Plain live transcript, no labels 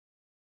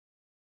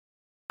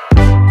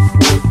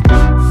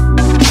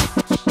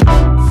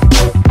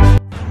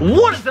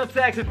up,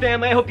 Saxton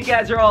family? I hope you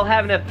guys are all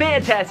having a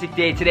fantastic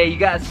day today. You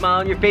got a smile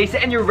on your face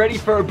and you're ready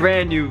for a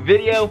brand new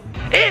video.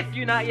 If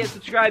you're not yet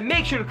subscribed,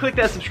 make sure to click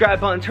that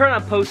subscribe button, turn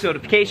on post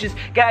notifications.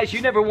 Guys,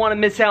 you never want to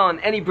miss out on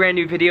any brand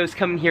new videos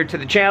coming here to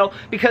the channel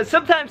because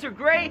sometimes they're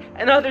great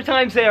and other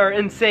times they are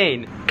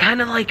insane.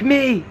 Kinda like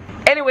me.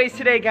 Anyways,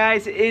 today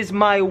guys is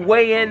my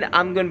weigh-in.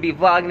 I'm gonna be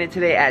vlogging it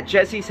today at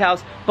Jesse's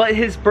house, but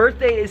his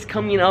birthday is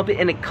coming up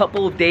in a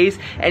couple of days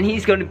and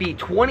he's gonna be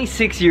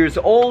 26 years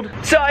old.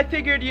 So I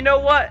figured, you know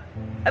what?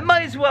 I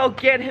might as well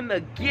get him a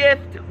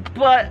gift,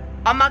 but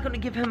I'm not gonna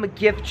give him a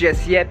gift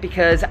just yet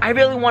because I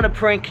really want to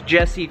prank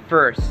Jesse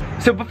first.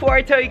 So before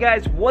I tell you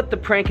guys what the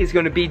prank is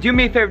gonna be, do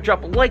me a favor,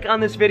 drop a like on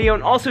this video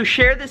and also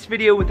share this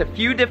video with a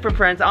few different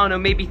friends. I don't know,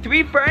 maybe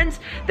 3 friends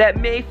that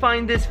may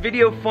find this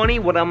video funny,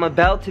 what I'm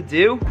about to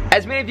do.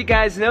 As many of you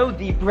guys know,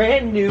 the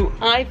brand new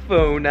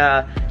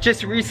iPhone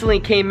just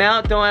recently came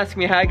out. Don't ask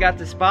me how I got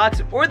this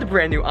box or the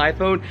brand new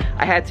iPhone.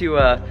 I had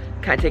to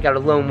kind of take out a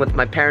loan with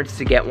my parents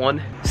to get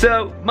one.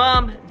 So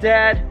Mom,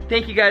 Dad,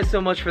 thank you guys so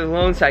much for the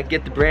loan so I could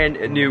get the brand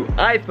new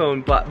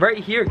iPhone. But right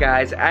here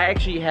guys, I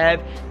actually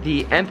have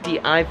the empty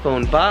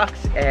iPhone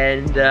box,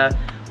 and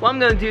what I'm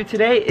gonna do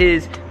today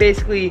is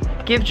basically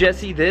give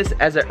Jesse this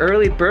as an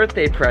early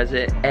birthday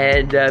present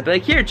and be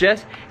like, here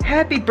Jess,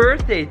 happy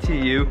birthday to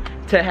you,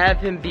 to have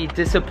him be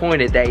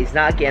disappointed that he's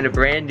not getting a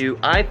brand new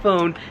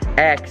iPhone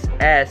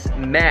XS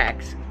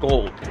Max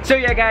Gold. So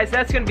yeah guys,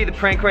 that's gonna be the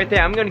prank right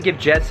there. I'm gonna give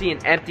Jesse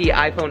an empty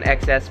iPhone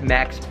XS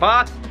Max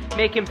box,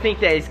 make him think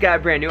that he's got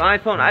a brand new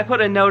iPhone. I put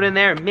a note in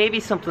there,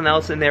 maybe something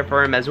else in there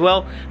for him as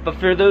well. But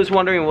for those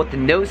wondering what the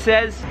note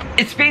says,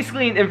 it's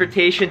basically an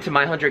invitation to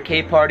my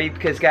 100K party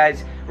because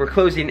guys, we're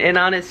closing in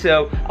on it,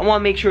 so I want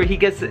to make sure he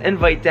gets the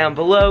invite down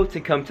below to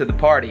come to the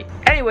party.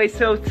 Anyway,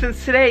 so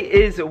since today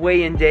is a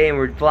weigh-in day and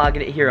we're vlogging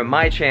it here on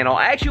my channel,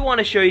 I actually want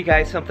to show you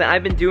guys something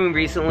I've been doing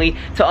recently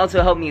to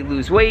also help me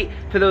lose weight.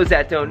 For those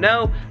that don't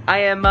know, I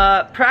am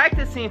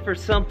practicing for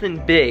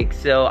something big,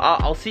 so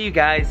I'll see you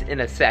guys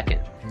in a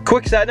second.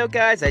 Quick side note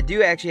guys, I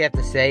do actually have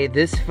to say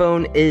this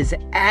phone is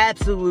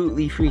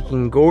absolutely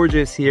freaking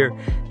gorgeous here,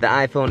 the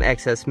iPhone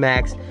XS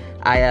Max.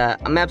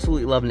 I'm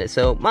absolutely loving it.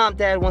 So Mom,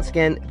 Dad, once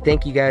again,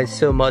 thank you guys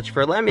so much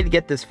for allowing me to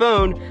get this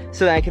phone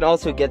so that I can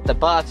also get the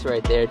box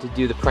right there to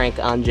do the prank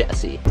on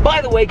Jesse.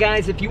 By the way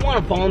guys, if you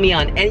want to follow me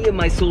on any of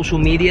my social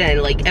media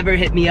and like ever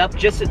hit me up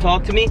just to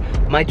talk to me,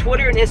 my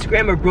Twitter and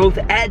Instagram are both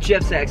at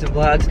Jeff Saxton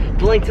Vlogs.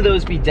 The link to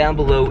those will be down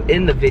below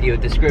in the video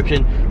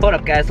description. Hold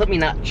up guys, let me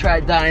not try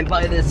dying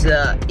by this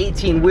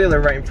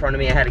 18-wheeler right in front of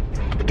me. I had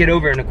to get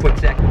over in a quick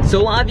second.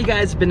 So a lot of you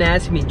guys have been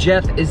asking me,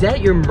 Jeff, is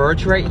that your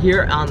merch right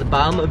here on the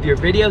bottom of your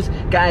videos?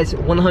 Guys,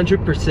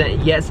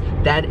 100% yes,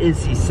 that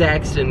is the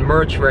Saxton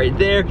merch right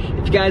there.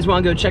 If you guys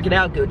want to go check it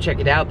out, go check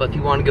it out. But if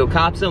you want to go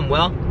cop some,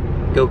 well,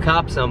 go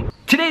cop some.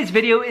 Today's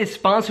video is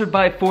sponsored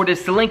by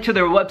Fortis. The link to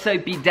their website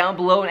will be down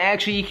below, and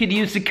actually you could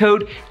use the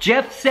code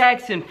Jeff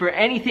Saxton for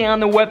anything on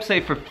the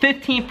website for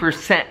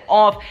 15%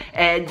 off.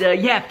 And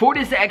yeah,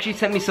 Fortis actually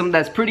sent me something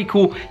that's pretty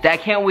cool that I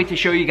can't wait to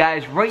show you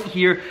guys right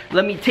here.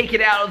 Let me take it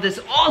out of this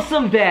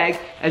awesome bag.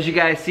 As you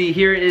guys see,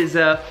 here is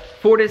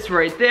Fortis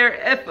right there,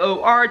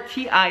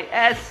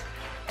 F-O-R-T-I-S.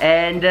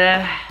 And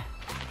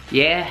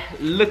yeah,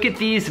 look at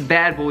these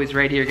bad boys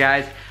right here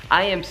guys.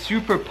 I am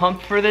super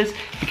pumped for this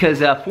because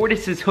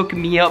Fortis is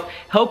hooking me up,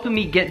 helping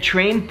me get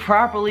trained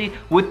properly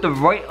with the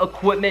right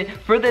equipment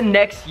for the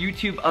next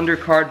YouTube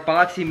undercard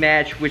boxing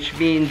match, which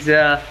means,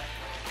 yeah,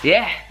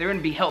 they're gonna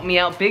be helping me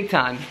out big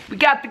time. We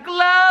got the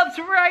gloves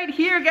right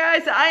here,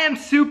 guys. I am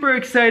super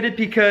excited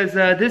because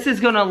this is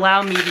gonna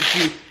allow me to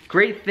do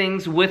great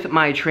things with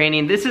my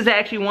training. This is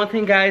actually one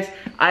thing, guys,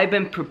 I've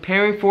been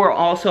preparing for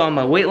also on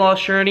my weight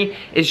loss journey,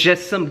 is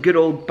just some good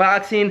old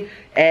boxing.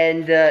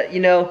 And,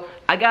 you know,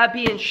 I gotta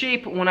be in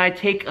shape when I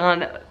take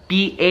on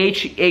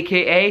BH,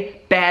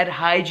 aka bad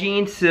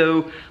hygiene,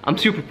 so I'm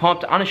super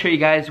pumped. I'm gonna show you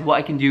guys what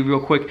I can do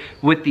real quick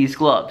with these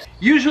gloves.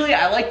 Usually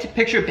I like to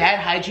picture bad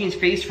hygiene's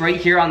face right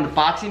here on the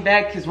boxing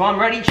bag, because when I'm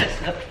ready, just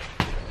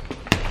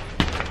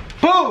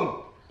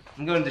boom!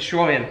 I'm gonna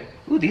destroy him.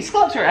 Ooh, these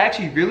gloves are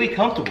actually really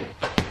comfortable.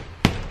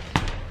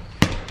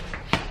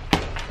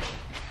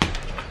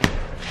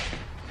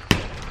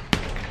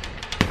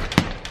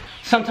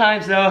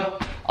 Sometimes though,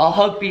 I'll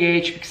hug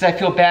BH because I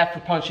feel bad for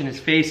punching his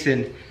face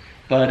in,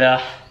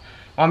 but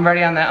I'm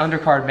ready on that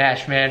undercard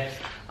match, man.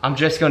 I'm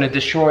just gonna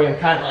destroy him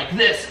kind of like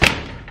this.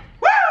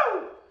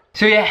 Woo!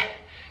 So yeah,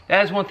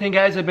 that is one thing,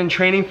 guys, I've been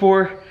training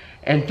for,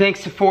 and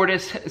thanks to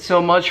Fortis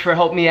so much for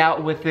helping me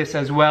out with this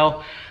as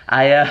well.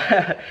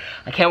 I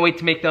can't wait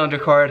to make the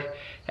undercard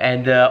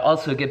and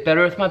also get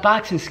better with my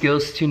boxing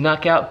skills to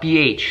knock out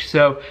BH.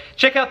 So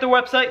check out their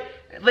website.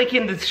 Link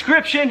in the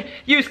description.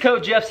 Use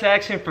code Jeff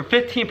Saxton for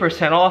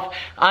 15% off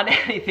on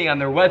anything on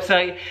their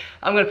website.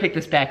 I'm gonna pick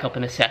this back up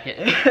in a second.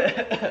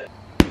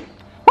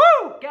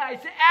 Woo! Guys,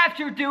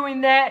 after doing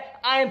that,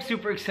 I am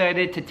super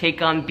excited to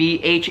take on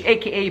BH,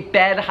 aka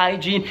Bad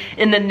Hygiene,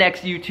 in the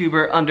next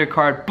YouTuber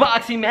undercard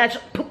boxing match.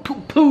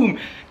 Boom!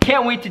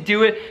 Can't wait to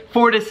do it.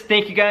 Fortis,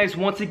 thank you guys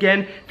once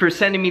again for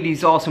sending me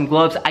these awesome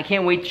gloves. I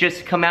can't wait just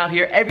to come out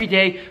here every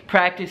day,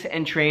 practice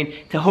and train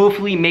to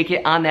hopefully make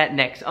it on that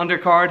next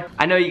undercard.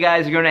 I know you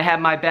guys are gonna have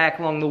my back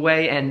along the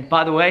way, and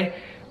by the way,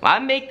 when I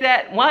make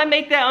that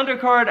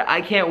undercard, I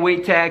can't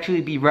wait to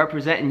actually be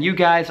representing you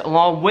guys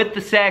along with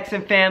the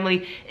Saxton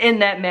family in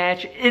that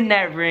match, in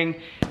that ring,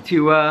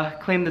 to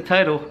claim the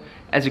title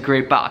as a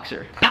great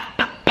boxer. Pow,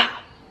 pow, pow,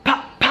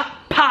 pow, pow,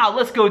 pow.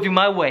 Let's go do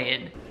my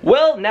weigh-in.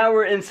 Well, now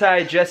we're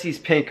inside Jesse's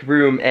pink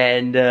room,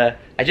 and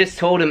I just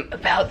told him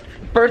about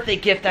birthday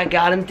gift I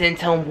got him. Didn't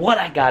tell him what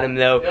I got him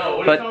though. Yo,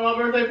 what are you talking about,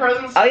 birthday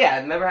presents? Oh yeah,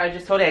 remember how I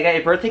just told you I got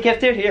you a birthday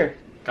gift, dude? Here.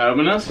 Can I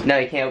open this? No,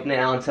 you can't open it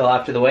now until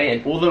after the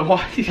weigh-in. Well then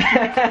why?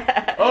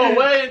 Oh,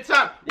 weigh-in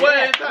time!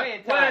 Weigh-in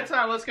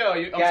time! Let's go.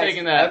 I'm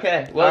taking that.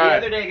 Okay. Well, the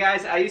other day,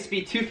 guys, I used to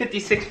be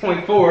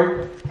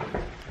 256.4.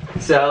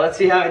 So let's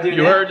see how I do now.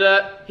 You heard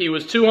that? He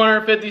was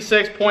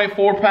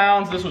 256.4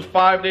 pounds. This was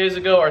 5 days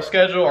ago. Our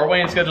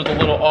weigh-in schedule's a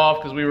little off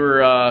because we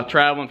were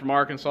traveling from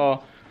Arkansas.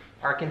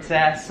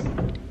 Arkansas.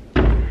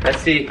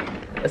 Let's see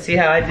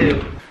how I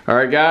do. All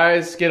right,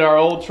 guys, get our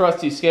old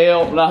trusty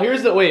scale. Now,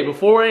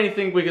 before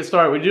anything we can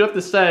start, we do have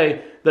to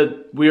say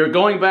that we are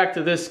going back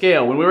to this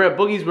scale. When we were at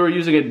Boogie's, we were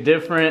using a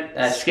different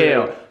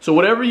scale. True. So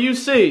whatever you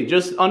see,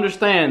 just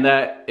understand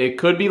that it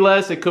could be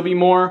less, it could be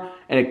more,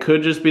 and it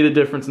could just be the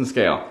difference in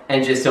scale.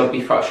 And just don't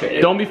be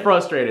frustrated. Don't be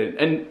frustrated.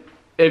 And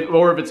if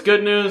it's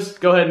good news,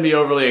 go ahead and be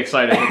overly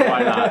excited.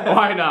 Why not?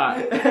 Why not?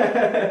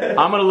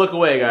 I'm gonna look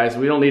away, guys.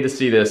 We don't need to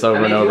see this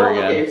over and over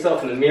again. Look at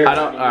yourself in the mirror. I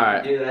don't. All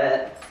right. Do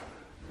that.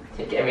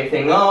 Take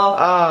everything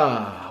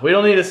off. We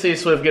don't need to see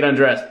Swift get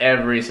undressed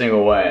every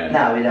single way.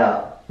 No, we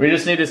don't. We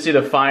just need to see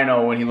the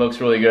final when he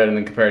looks really good and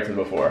then compare it to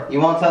before. You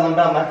won't tell them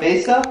about my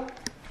face though?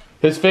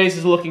 His face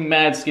is looking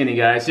mad skinny,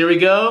 guys. Here we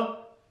go.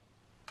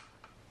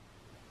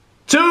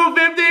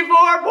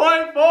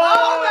 254.4!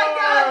 Oh my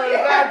God,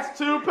 yeah. That's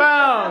 2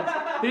 pounds.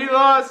 He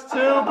lost 2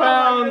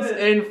 pounds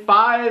in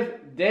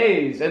 5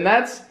 days. And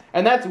that's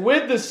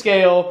with the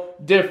scale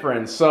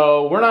difference.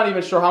 So we're not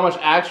even sure how much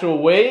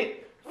actual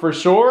weight for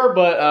sure,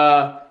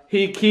 but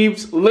he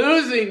keeps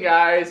losing,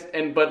 guys,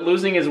 but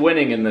losing is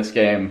winning in this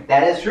game.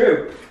 That is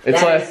true.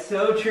 That is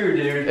so true,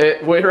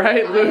 dude.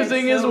 Right?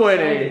 Losing is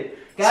winning. Excited.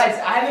 Guys,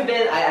 I haven't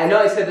been, I know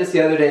I said this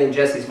the other day in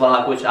Jesse's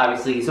vlog, which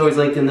obviously is always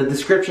linked in the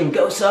description.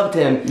 Go sub to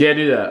him. Yeah,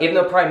 do that. Even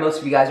though probably most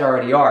of you guys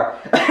already are.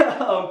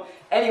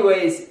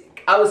 Anyways,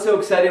 I was so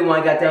excited when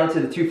I got down to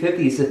the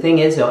 250s. The thing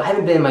is, though, I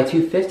haven't been in my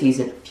 250s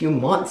in a few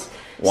months.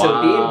 Wow.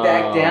 So being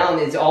back down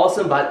is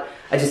awesome, but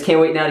I just can't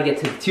wait now to get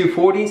to the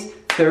 240s,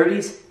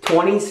 30s,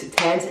 20s,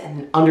 10s,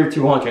 and under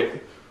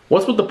 200.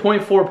 What's with the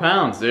 0.4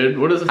 pounds, dude?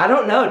 What is it? I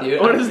don't know, dude.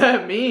 What does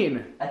that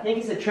mean? I think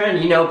it's a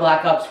trend. You know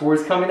Black Ops 4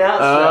 is coming out.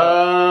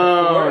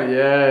 Oh, so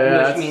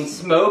yeah. Which means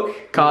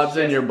smoke. Cod's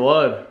in your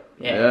blood.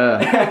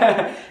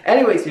 Yeah.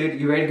 Anyways, dude,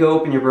 you ready to go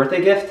open your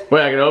birthday gift?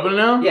 Wait, I can open it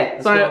now? Yeah.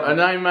 It's not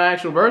even my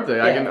actual birthday.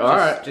 Yeah,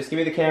 Alright. Just give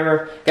me the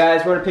camera.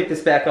 Guys, we're going to pick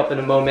this back up in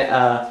a moment.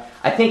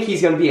 I think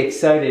he's going to be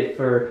excited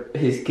for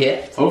his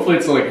gift. Hopefully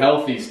it's like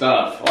healthy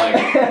stuff. Like,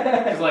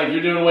 it's like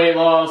you're doing weight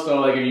loss,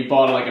 so like if you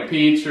bought like a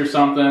peach or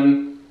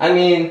something. I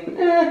mean,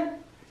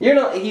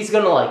 he's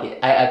going to like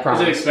it. I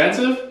promise. Is it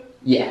expensive?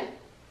 Yeah.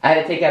 I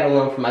had to take out a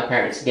loan from my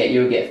parents to get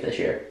you a gift this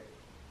year.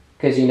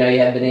 Because you know you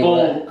haven't been able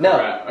to.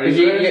 No,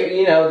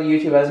 you know the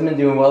YouTube hasn't been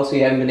doing well, so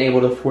you haven't been able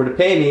to afford to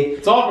pay me.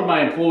 It's all for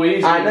my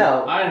employees. I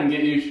know. I didn't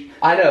get you.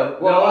 I know.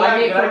 Well, I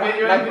get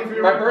you anything for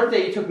your my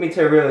birthday, you took me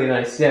to a really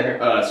nice dinner.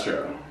 Oh, that's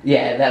true.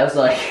 Yeah, that was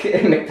like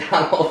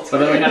McDonald's. But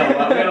then we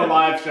had a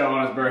live show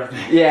on his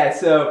birthday. Yeah,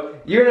 so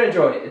you're gonna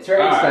enjoy it. It's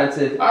very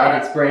expensive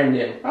and it's brand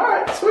new. All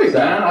right, sweet,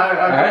 man.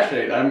 I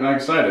appreciate it. I'm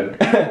excited.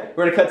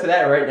 We're gonna cut to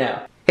that right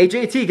now. Hey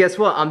JT, guess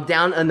what? I'm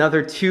down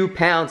another 2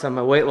 pounds on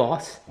my weight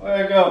loss.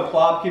 Way to go,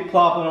 Plop. Keep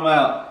plopping them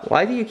out.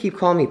 Why do you keep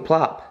calling me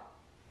Plop?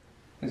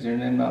 Is your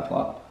name not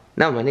Plop?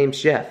 No, my name's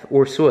Jeff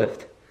or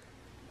Swift.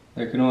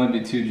 There can only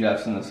be 2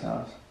 Jeffs in this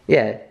house.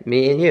 Yeah,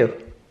 me and you.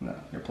 No,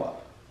 you're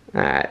Plop.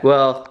 Alright,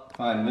 well.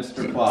 Fine,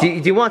 Mr. Plop. Do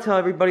you want to tell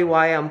everybody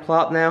why I'm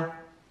Plop now?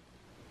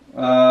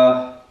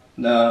 No.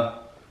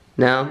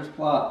 No? Just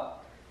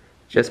Plop.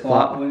 Just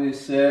Plop when you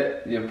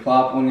sit, you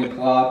plop when you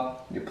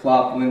plop, you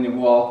plop when you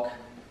walk.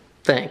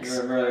 Thanks.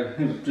 You're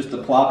just a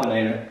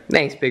ploppinator.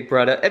 Thanks, big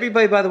brother.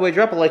 Everybody, by the way,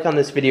 drop a like on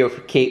this video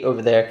for Kate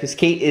over there, because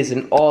Kate is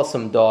an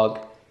awesome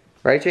dog.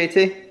 Right,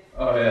 JT?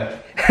 Oh,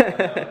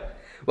 yeah.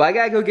 Well, I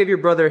gotta go give your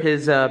brother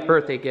his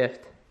birthday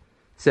gift.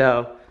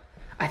 So,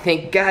 I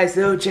think, guys,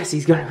 though,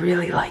 Jesse's gonna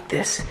really like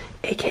this,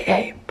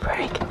 aka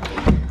prank.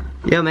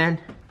 Yo, man.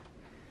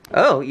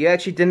 Oh, you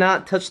actually did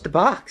not touch the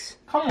box.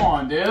 Come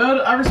on, dude.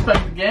 I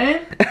respect the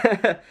game.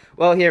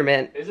 Well, here,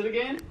 man. Is it a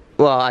game?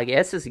 Well, I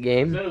guess it's a You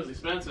game. said it was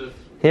expensive.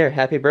 Here,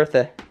 happy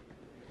birthday.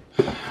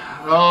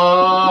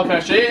 Oh, can I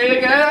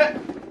shake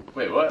it?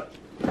 Wait, what?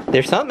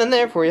 There's something in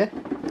there for you.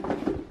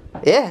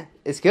 Yeah,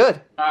 it's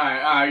good.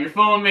 Alright, you're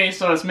fooling me,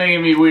 so it's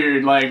making me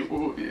weird. Like,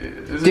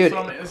 is there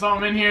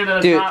something in here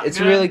that's not it's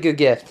good? a really good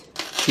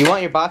gift. You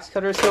want your box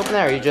cutters to open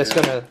that, or are you just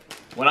gonna...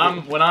 When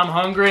I'm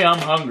hungry, I'm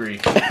hungry.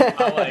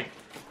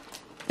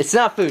 It's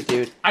not food,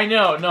 dude. I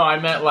know. No, I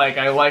meant like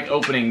I like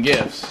opening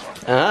gifts.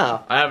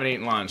 Oh. I haven't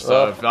eaten lunch,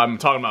 so if I'm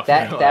talking about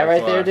food. That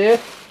right there, dude?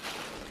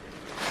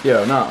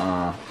 Yo,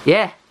 nuh-uh.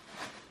 Yeah.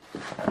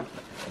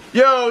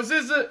 Yo, is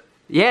this a...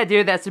 Yeah,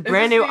 dude, that's a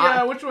brand new...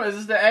 which one? Is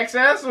this the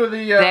XS or the...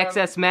 The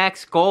XS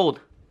Max Gold.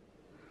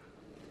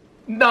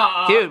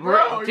 Nah, dude, bro,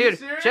 are you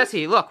serious?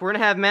 Jesse, look, we're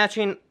gonna have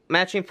matching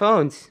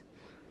phones.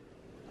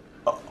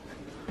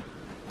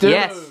 Dude,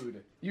 yes.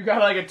 You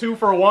got like a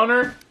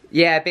 2-for-1-er?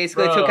 Yeah, I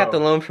basically took out the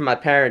loan from my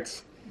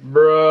parents.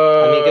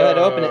 Bro. I mean, go ahead,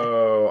 open it.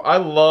 I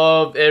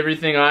love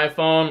everything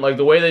iPhone. Like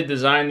the way they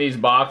design these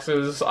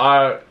boxes.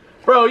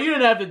 Bro, you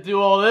didn't have to do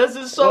all this.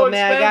 It's so expensive.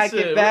 Man, I gotta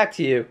get back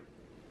to you.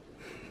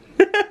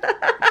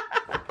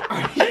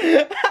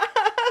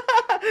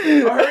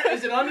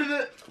 Is it under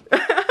the...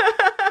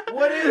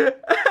 What is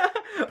it?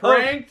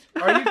 Pranked?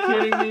 Are you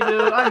kidding me,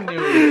 dude? I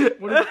knew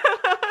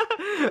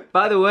it.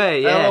 By the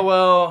way, yeah.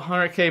 LOL,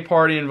 100K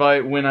party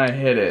invite when I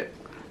hit it.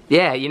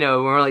 Yeah, you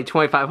know, we're only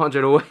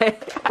 2,500 away.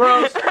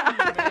 Bro, screw you,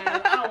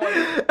 man. I don't want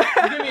to...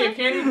 You give me a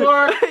candy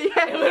bar?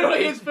 Yeah. It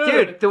literally is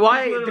food. Dude,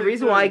 the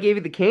reason why I gave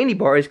you the candy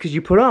bar is because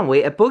you put on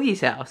weight at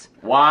Boogie's house.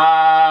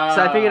 Wow.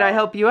 So I figured I'd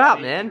help you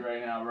out, man.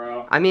 Right now,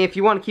 bro. I mean, if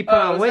you want to keep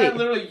putting on weight. Is that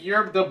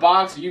literally the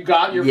box you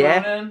got your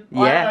phone in?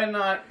 Why yeah. did I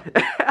not...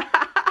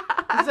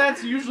 Because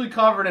that's usually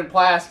covered in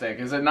plastic,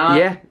 is it not?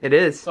 Yeah, it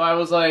is. So I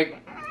was like...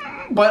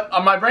 But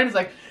my brain is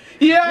like...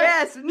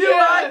 Yes! New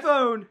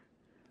iPhone!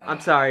 I'm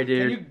sorry,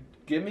 dude. Can you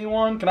give me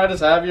one? Can I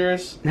just have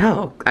yours?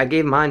 No, I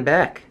gave mine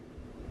back.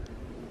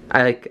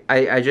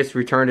 I just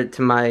returned it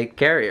to my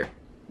carrier.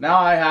 Now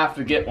I have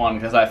to get one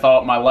because I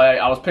thought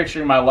I was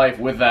picturing my life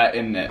with that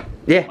in it.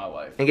 Yeah. My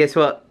life. And guess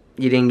what?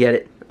 You didn't get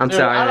it. I'm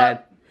sorry,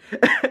 Dad.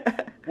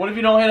 What if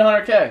you don't hit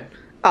 100K?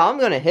 Oh, I'm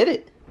gonna hit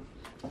it.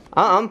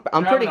 I'm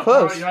pretty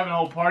close. You having a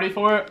whole party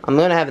for it? I'm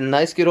gonna have a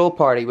nice good old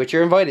party, which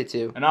you're invited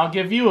to. And I'll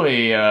give you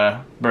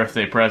a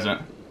birthday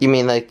present. You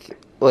mean like,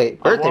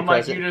 wait, birthday one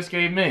present? Like you just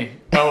gave me.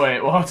 Oh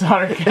wait, well it's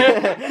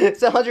 100K.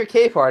 It's a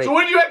 100K party. So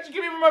what did you actually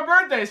give me for my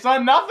birthday,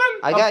 son? Nothing?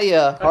 I got you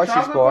a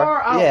Hershey's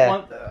bar. I don't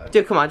want that.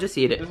 Dude, come on, just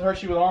eat it. Is it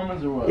Hershey with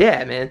almonds or what?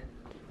 Yeah, man.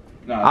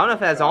 No, I don't know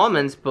if it has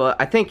almonds, but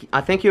I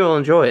think you'll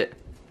enjoy it.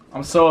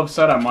 I'm so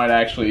upset I might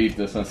actually eat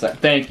this in a sec.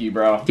 Thank you,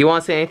 bro. Do you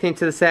want to say anything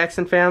to the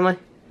Saxton family?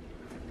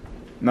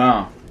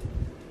 No.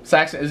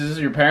 Saxton, is this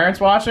your parents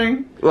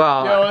watching?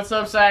 Well, yo, what's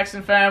up,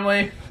 Saxton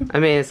family? I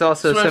mean, it's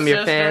also Swift some of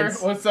your sister,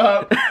 fans. What's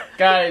up?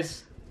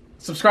 Guys,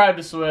 subscribe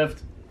to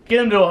Swift.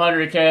 Get him to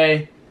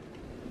 100K.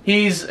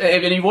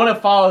 And you want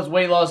to follow his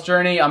weight loss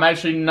journey, I'm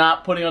actually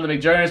not putting on the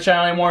Mcjuggernuggets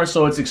channel anymore,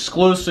 so it's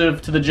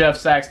exclusive to the Jeff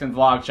Saxton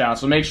vlog channel.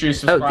 So make sure you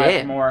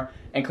subscribe for more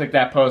and click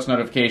that post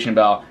notification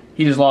bell.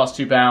 He just lost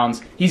 2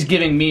 pounds. He's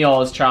giving me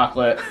all his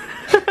chocolate.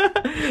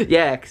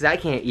 Yeah, because I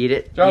can't eat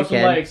it. Drop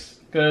some likes,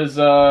 because,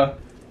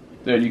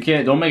 dude, you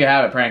can't, don't make a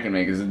habit pranking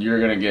me, because you're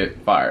going to get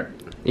fired.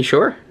 You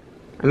sure?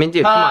 I mean,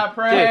 dude, come on.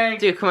 Prank.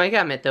 Dude, come on, you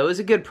gotta admit, though, it was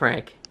a good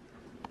prank.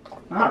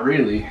 Not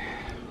really.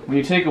 When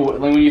you take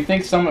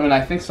when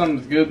I think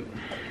something's good.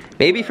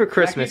 Maybe for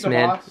Christmas,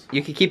 man. Box?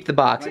 You can keep the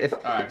box. If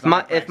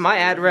right, if my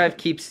ad rev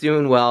keeps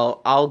doing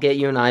well, I'll get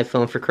you an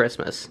iPhone for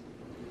Christmas.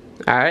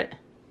 All right?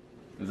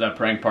 Is that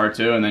prank part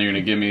 2, and then you're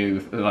gonna give me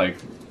like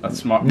a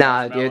smart?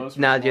 Nah, dude.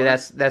 Nah, dude.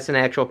 That's an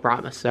actual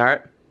promise. All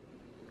right?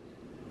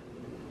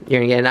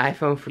 You're gonna get an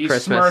iPhone for Christmas.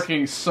 He's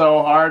smirking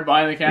so hard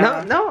behind the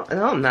camera. No,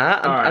 I'm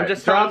not. I'm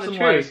just telling the truth.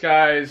 Likes,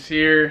 guys.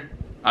 Here,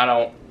 I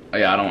don't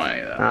want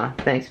any of that. Ah,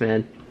 thanks,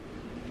 man.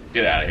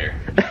 Get out of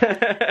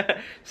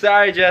here.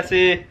 Sorry,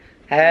 Jesse.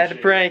 Had to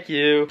prank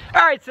you.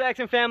 Alright,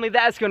 Saxton family,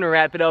 that's going to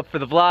wrap it up for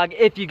the vlog.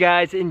 If you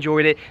guys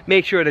enjoyed it,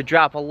 make sure to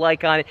drop a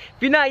like on it.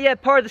 If you're not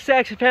yet part of the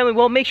Saxton family,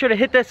 well, make sure to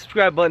hit that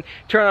subscribe button,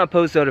 turn on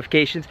post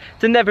notifications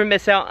to never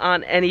miss out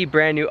on any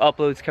brand new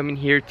uploads coming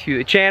here to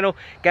the channel.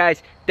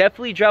 Guys,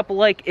 definitely drop a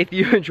like if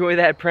you enjoy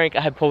that prank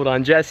I pulled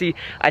on Jesse.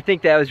 I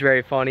think that was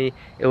very funny.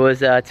 It was,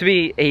 to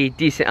be a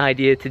decent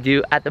idea to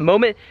do at the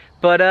moment.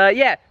 But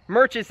yeah,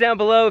 merch is down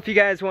below if you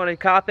guys want to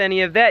cop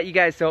any of that. You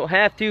guys don't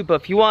have to,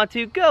 but if you want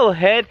to, go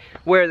ahead.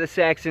 Wear the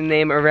Saxton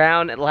name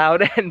around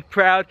loud and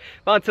proud.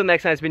 But until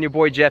next time, it's been your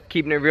boy Jeff,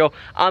 keeping it real.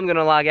 I'm going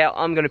to log out.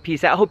 I'm going to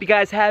peace out. Hope you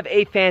guys have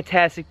a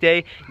fantastic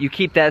day. You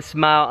keep that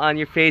smile on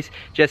your face.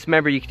 Just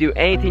remember, you can do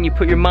anything you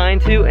put your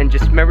mind to, and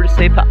just remember to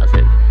stay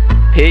positive.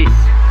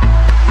 Peace.